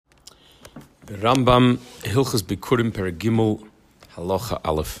Rambam Hilchos Bikurim Per Gimel Halacha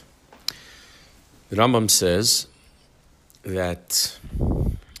Aleph. The Rambam says that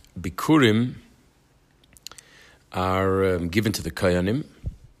Bikurim are given to the Kohanim,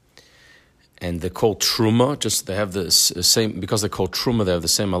 and they're called Truma. Just they have the same, because they're called Truma, they have the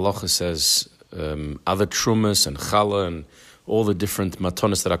same halachas as other Trumas and Chala and all the different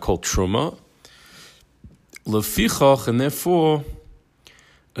matonis that are called Truma. Lefichach, and therefore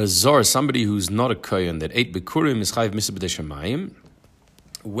a zor, somebody who's not a kohen that ate bikurim, is chayiv misa b'dei shamayim.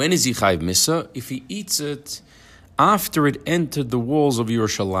 When is he chayiv misa? If he eats it after it entered the walls of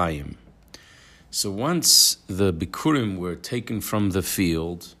Yerushalayim. So once the bikurim were taken from the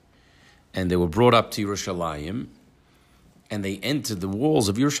field and they were brought up to Yerushalayim and they entered the walls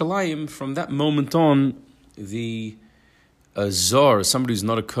of Yerushalayim, from that moment on, the zor, somebody who's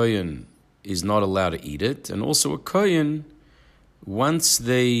not a kohen, is not allowed to eat it, and also a kohen, once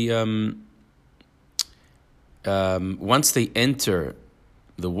they enter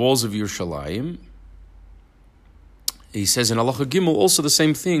the walls of Yerushalayim, he says in Halacha Gimel also the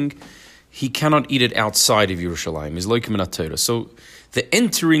same thing. He cannot eat it outside of Yerushalayim. He's loikim min haTorah. So the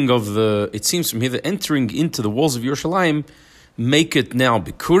entering of it seems from here, the entering into the walls of Yerushalayim make it now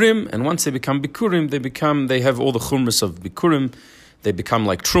bikurim, and once they become bikurim, they have all the chumras of bikurim. They become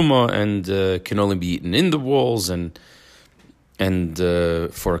like truma and can only be eaten in the walls, and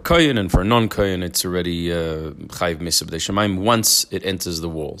for a kohen and for a non-kohen, it's already chayiv misa b'dei shamayim once it enters the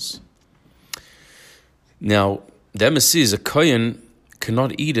walls. Now, the MSC is a kohen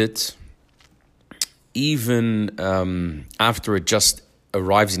cannot eat it even after it just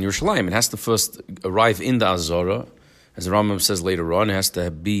arrives in Yerushalayim. It has to first arrive in the Azorah, as the Rambam says later on. There has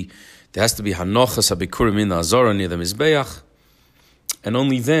to be hanochas habikurim in the Azorah near the Mizbeach, and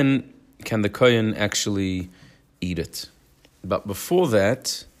only then can the kohen actually eat it. But before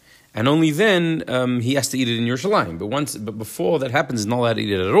that, and only then, he has to eat it in Yerushalayim. But before that happens, he's not allowed to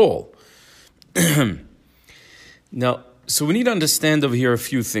eat it at all. Now, so we need to understand over here a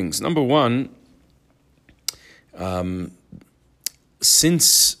few things. Number one,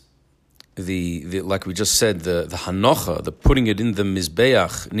 since the like we just said, the hanocha, the putting it in the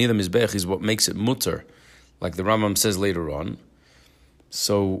mizbeach, near the mizbeach, is what makes it mutter, like the Rambam says later on.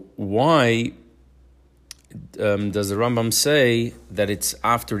 So why does the Rambam say that it's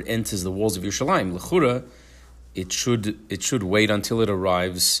after it enters the walls of Yerushalayim? L'chura, it should wait until it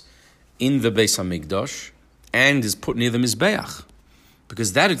arrives in the Beis HaMikdash and is put near the Mizbeach,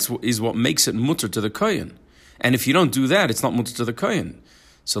 because that is what makes it mutter to the Kohen. And if you don't do that, it's not mutter to the Kohen.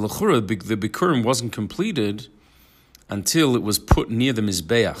 So l'chura, the Bikurim wasn't completed until it was put near the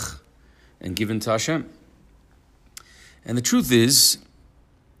Mizbeach and given to Hashem. And the truth is,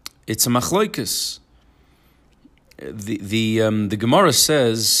 it's a machloikus. The Gemara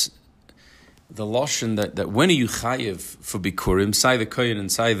says the lashon that when are you chayiv for bikurim, say the kohen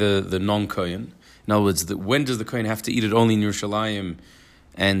and say the non-kohen. In other words, when does the kohen have to eat it only in Yerushalayim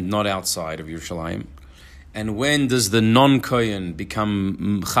and not outside of Yerushalayim? And when does the non-kohen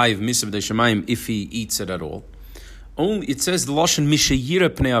become chayiv misa b'dei shamayim if he eats it at all? Only it says the lashon mishayira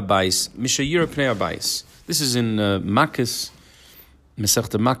pnei abayis. This is in Makkos.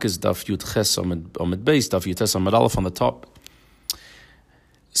 Masechta Makkos, Daf Yud Ches Amud Beis, Daf Yud Ches Amud Aleph on the top.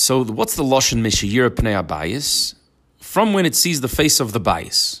 So what's the lashon mishayira pnei abayis? From when it sees the face of the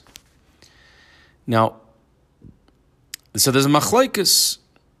bayis. Now, so there's a machlokes.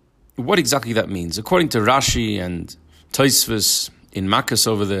 What exactly that means? According to Rashi and Tosfos in Makkos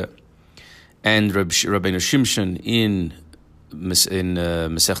over there, and Rabbeinu Shimshon in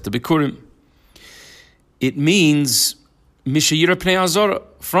Masechta Bikurim, it means Mishayira Pnei Azorah,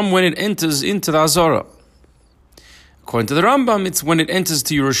 from when it enters into the Azorah. According to the Rambam, it's when it enters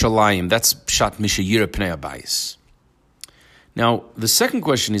to Yerushalayim. That's Pshat Mishayira Pnei Abayis. Now, the second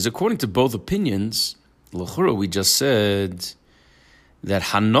question is, according to both opinions, l'chura, we just said that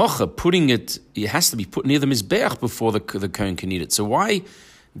Hanocha, it has to be put near the Mizbeach before the Kohen can eat it. So why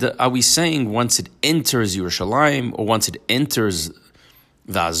are we saying once it enters Yerushalayim or once it enters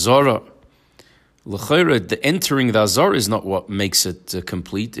the Azorah? L'chayra, the entering the Azor is not what makes it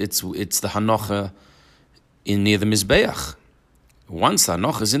complete. It's the Hanocha near the Mizbeach. Once the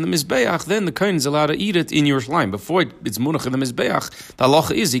Hanocha is in the Mizbeach, then the Kohen is allowed to eat it in Yerushalayim. Before it's Munach in the Mizbeach, the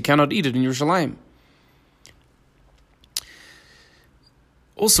halacha is he cannot eat it in Yerushalayim.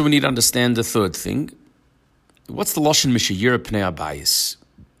 Also, we need to understand the third thing. What's the lashon mishayira pnei abayis?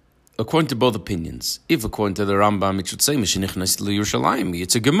 According to both opinions, if according to the Rambam, it should say Mishenichnas Yerushalayim.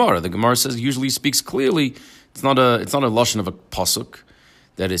 It's a Gemara. The Gemara says usually speaks clearly. It's not a lashon of a pasuk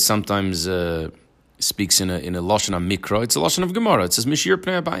that is sometimes speaks in a lashon of mikra. It's a lashon of Gemara. It says Mishir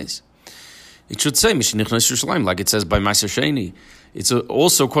Pnei Abayis. It should say Mishenichnas Yerushalayim, like it says by Ma'aser Sheni. It's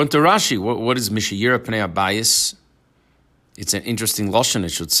also according to Rashi. What is Mishayira Pnei Abayis? It's an interesting lashon.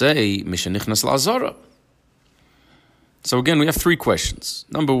 It should say Mishenichnas La'azara. So again, we have three questions.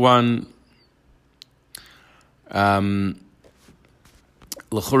 Number one, l'chura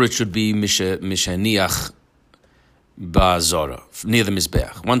it should be Mishaniach Ba'azara, near the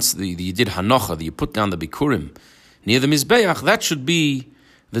Mizbeach. Once you did Hanocha, that you put down the Bikurim near the Mizbeach, that should be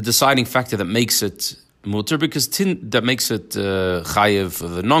the deciding factor that makes it mutter, because that makes it chayev for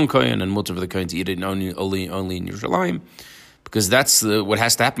the non-Kohen and mutter for the Kohen to eat it only in Yerushalayim, because that's what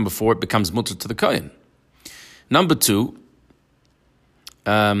has to happen before it becomes mutter to the Kohen. Number two,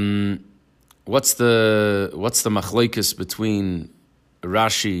 what's the machlokes between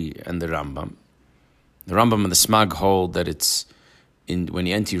Rashi and the Rambam? The Rambam and the Smag hold that it's when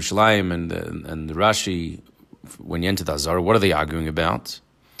you enter Yerushalayim, and the Rashi when you enter the Azara. What are they arguing about?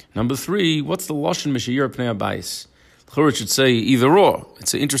 Number three, what's the lashon Mishayira Pnei Abayis? The Churah should say either or.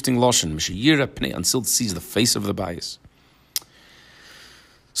 It's an interesting lashon, Mishayira Pnei, until it sees the face of the bayis.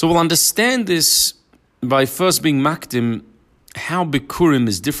 So we'll understand this by first being makdim how Bikurim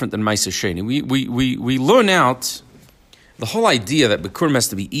is different than Ma'aser Sheni. We learn out the whole idea that Bikurim has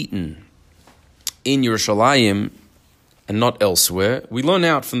to be eaten in Yerushalayim and not elsewhere. We learn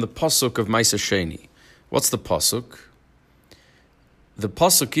out from the pasuk of Ma'aser Sheni. What's the pasuk? The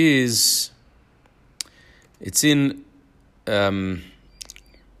pasuk is, it's in Devarim.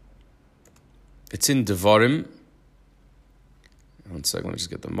 One second, let me just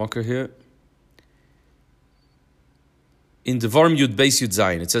get the mocker here. In Devarim Yud Beis Yud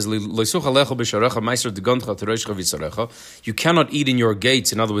Zayin, it says, you cannot eat in your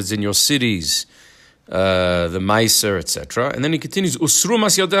gates, in other words, in your cities, the meiser, etc. And then he continues, usru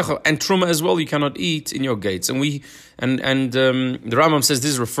mas yadecha, and truma as well you cannot eat in your gates. And the Rambam says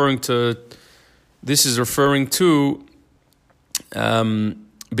this is referring to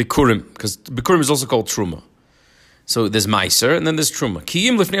bikurim, because bikurim is also called truma. So there's meiser and then there's truma.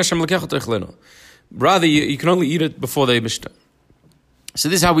 Kiyim lifnei Hashem lekecha techleno. Rather, you can only eat it before the Eibishter. So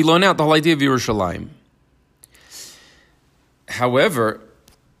this is how we learn out the whole idea of Yerushalayim. However,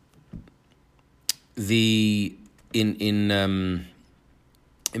 in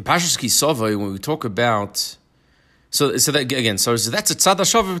Parshas Kisavai, when we talk about so that's a tzad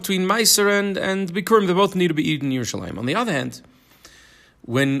hashava between Meiser and Bikurim. They both need to be eaten in Yerushalayim. On the other hand,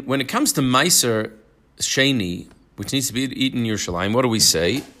 when it comes to Meiser Sheni, which needs to be eaten in Yerushalayim, what do we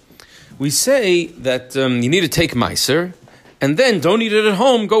say? We say that you need to take Meiser, and then don't eat it at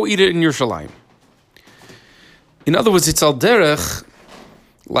home, go eat it in Yerushalayim. In other words, it's al derech,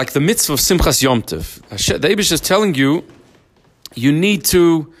 like the mitzvah of Simchas Yom Tov. The Eibush is telling you, you need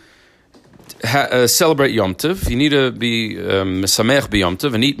to celebrate Yom Tov, you need to be mesamech b'Yom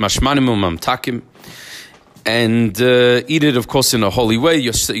Tov, and eat mashmanim u'mamtakim, and eat it, of course, in a holy way.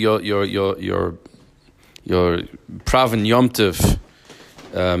 Your praven Yom Tov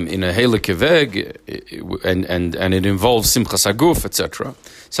in a hele keveg, and it involves Simchas Aguf, etc.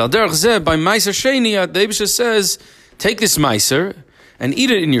 So derech zeh, by Meiser Sheni, the Eibush says, take this Meiser and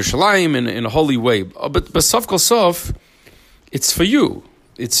eat it in Yerushalayim in a holy way. But sof kol sof, it's for you.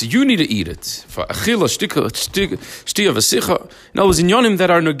 You need to eat it. For achila, shtiya, v'sicha. In other words, in yonim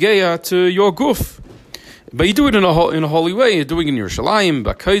that are nogeya to your guf. But you do it in a holy way. You're doing it in Yerushalayim,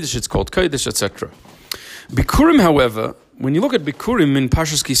 b'kodesh, it's called kodesh, etc. Bikurim, however, when you look at Bikurim in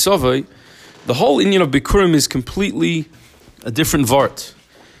Parshas Kisavai, the whole inyan of Bikurim is completely a different vart.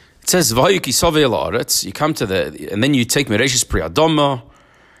 It says, you come to and then you take Mereshis Pri Adoma,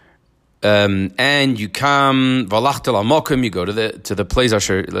 and you come, you go to the place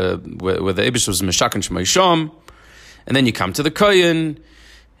where the Eibush was Meshach and Shemaisham, and then you come to the Kohen,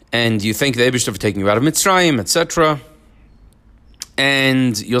 and you thank the Eibush for taking you out of Mitzrayim, etc.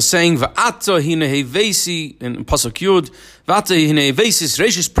 And you're saying, V'ata hine hevesi, in Pasuk Yud, V'ata hine hevesis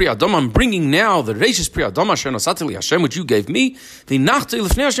Reishis Pri Adoma, I'm bringing now the Reishis Pri Adoma, Asher nasati li Hashem, which you gave me, V'nachta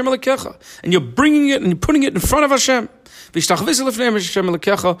lifnei Hashem elekecha, and you're bringing it and you're putting it in front of Hashem, V'shtachvisi lifnei Hashem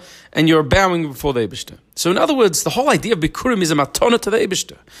elekecha, and you're bowing before the Eibishter. So in other words, the whole idea of Bikurim is a matana to the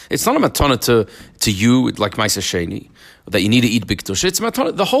Eibishter. It's not a matana to you, like Ma'aser Sheni, that you need to eat Biktush. It's a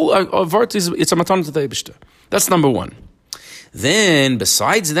matana, the whole vart is, it's a matana to the Eibishter. That's number one. Then,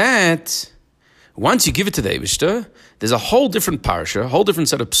 besides that, once you give it to the Eibishter, there's a whole different parasha, a whole different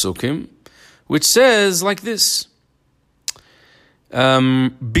set of psukim, which says like this.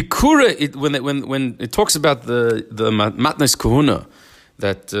 Bikura, when it talks about the matnas kahuna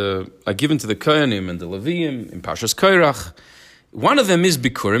that are given to the Kohanim and the Leviim in Parshas Korach, One of them is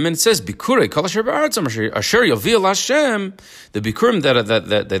Bikurim, and it says Bikurei Kol Asher Ba'aretz Asher Yoviel Hashem. The Bikurim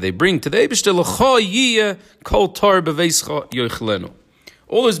that they bring to the Eibishter L'cho Yiyeh Kol Tor B'Veischa Yoichlenu.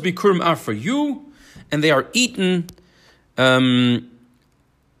 All those Bikurim are for you, and they are eaten. They're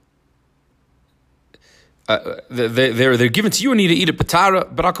given to you, and you need to eat it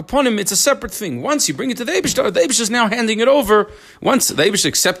patara. But akaponim, it's a separate thing. Once you bring it to the Eibishter is now handing it over. Once the Eibishter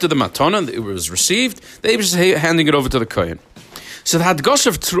accepted the matana, it was received, the Eibishter is handing it over to the Kohen. So the hadgosh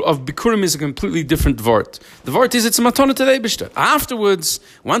of Bikurim is a completely different vart. The vart is it's a matana to the Eibishter. Afterwards,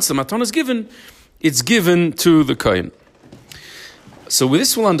 once the matana is given, it's given to the Kohen. So with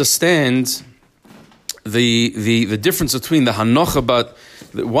this we'll understand the difference between the hanocha, but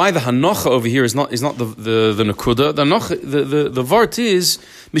why the hanocha over here is not the nakuda. The vart is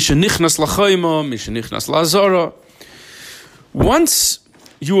mishenichnas lachayma, mishenichnas lazara. Once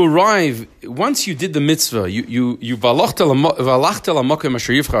you arrive, once you did the mitzvah, you you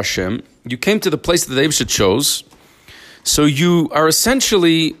came to the place that the Eibishter chose. So you are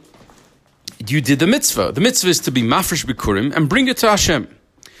essentially, you did the mitzvah. The mitzvah is to be mafresh bikurim and bring it to Hashem.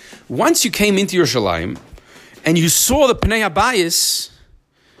 Once you came into Yerushalayim and you saw the Pnei Habayis,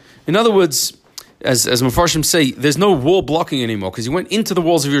 in other words, as Mefarshim say, there's no wall blocking anymore because you went into the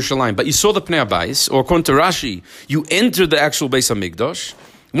walls of Yerushalayim, but you saw the Pnei Habayis, or according to Rashi, you entered the actual Beis HaMikdash.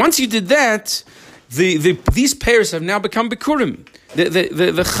 Once you did that, these pairs have now become Bikurim.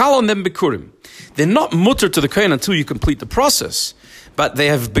 The chal on them Bikurim. They're not mutter to the Kohen until you complete the process. But they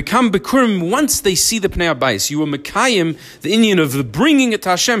have become Bikurim once they see the Pnei Habayis. You were Mekayim, the Indian of the bringing it to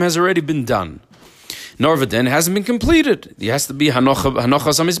Hashem has already been done. Norvaden hasn't been completed. It has to be Hanocha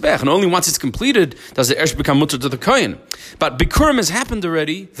Zamizbech. And only once it's completed does the Esh become mutter to the Kohen. But Bikurim has happened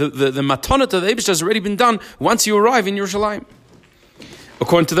already. The Matana to the Eibishter has already been done once you arrive in Yerushalayim.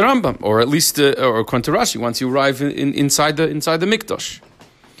 According to the Rambam, or at least or according to Rashi, once you arrive inside the Mikdash.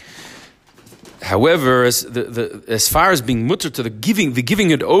 However, as far as being mutter to the giving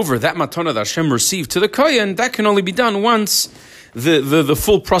it over, that matana that Hashem received to the Kohen, that can only be done once the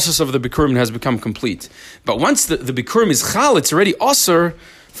full process of the Bikurim has become complete. But once the Bikurim is chal, it's already osir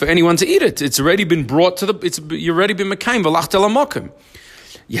for anyone to eat it. It's already been brought you've already been mekayim v'lachta l'mokim.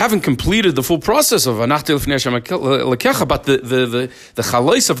 You haven't completed the full process of anachtel l'fnei Hashem lekecha, but the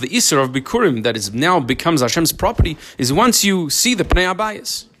chalois of the iser of Bikurim that is now becomes Hashem's property is once you see the Pnei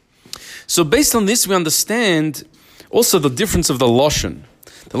Habayis. So based on this, we understand also the difference of the Lashon.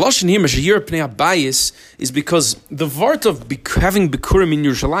 The Lashon here, Meshayir Pnei Habayis, is because the vart of having Bikurim in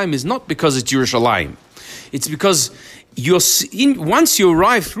Yerushalayim is not because it's Yerushalayim. It's because once you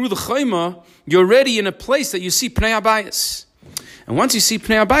arrive through the Chayma, you're already in a place that you see Pnei Habayis. And once you see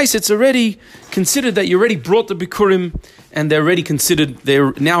Pnei Habayis, it's already considered that you already brought the Bikurim, and they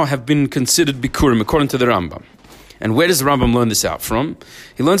now have been considered Bikurim, according to the Rambam. And where does the Rambam learn this out from?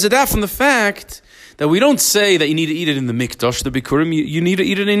 He learns it out from the fact that we don't say that you need to eat it in the Mikdash, the Bikurim, you need to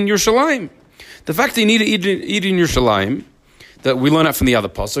eat it in Yerushalayim. The fact that you need to eat it in Yerushalayim, that we learn out from the other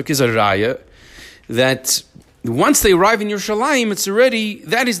pasuk, is a raya, that once they arrive in Yerushalayim,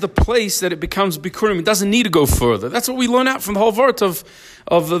 that is the place that it becomes Bikurim. It doesn't need to go further. That's what we learn out from the whole vart of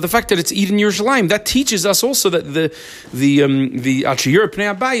the fact that it's eaten in Yerushalayim. That teaches us also that the Achiyur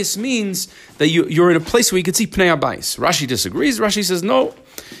Pnei Habayis means that you're in a place where you can see Pnei Habayis. Rashi disagrees. Rashi says no.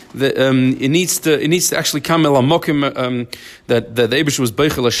 It needs to actually come el amokim that the Eibishter was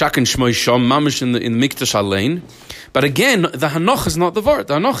beichel shaken shmoi sham mamish in the Mikdash Alein. But again, the Hanoch is not the vart.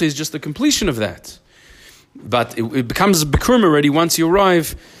 The Hanoch is just the completion of that. But it becomes a Bikurim already once you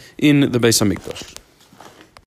arrive in the Beis HaMikdash.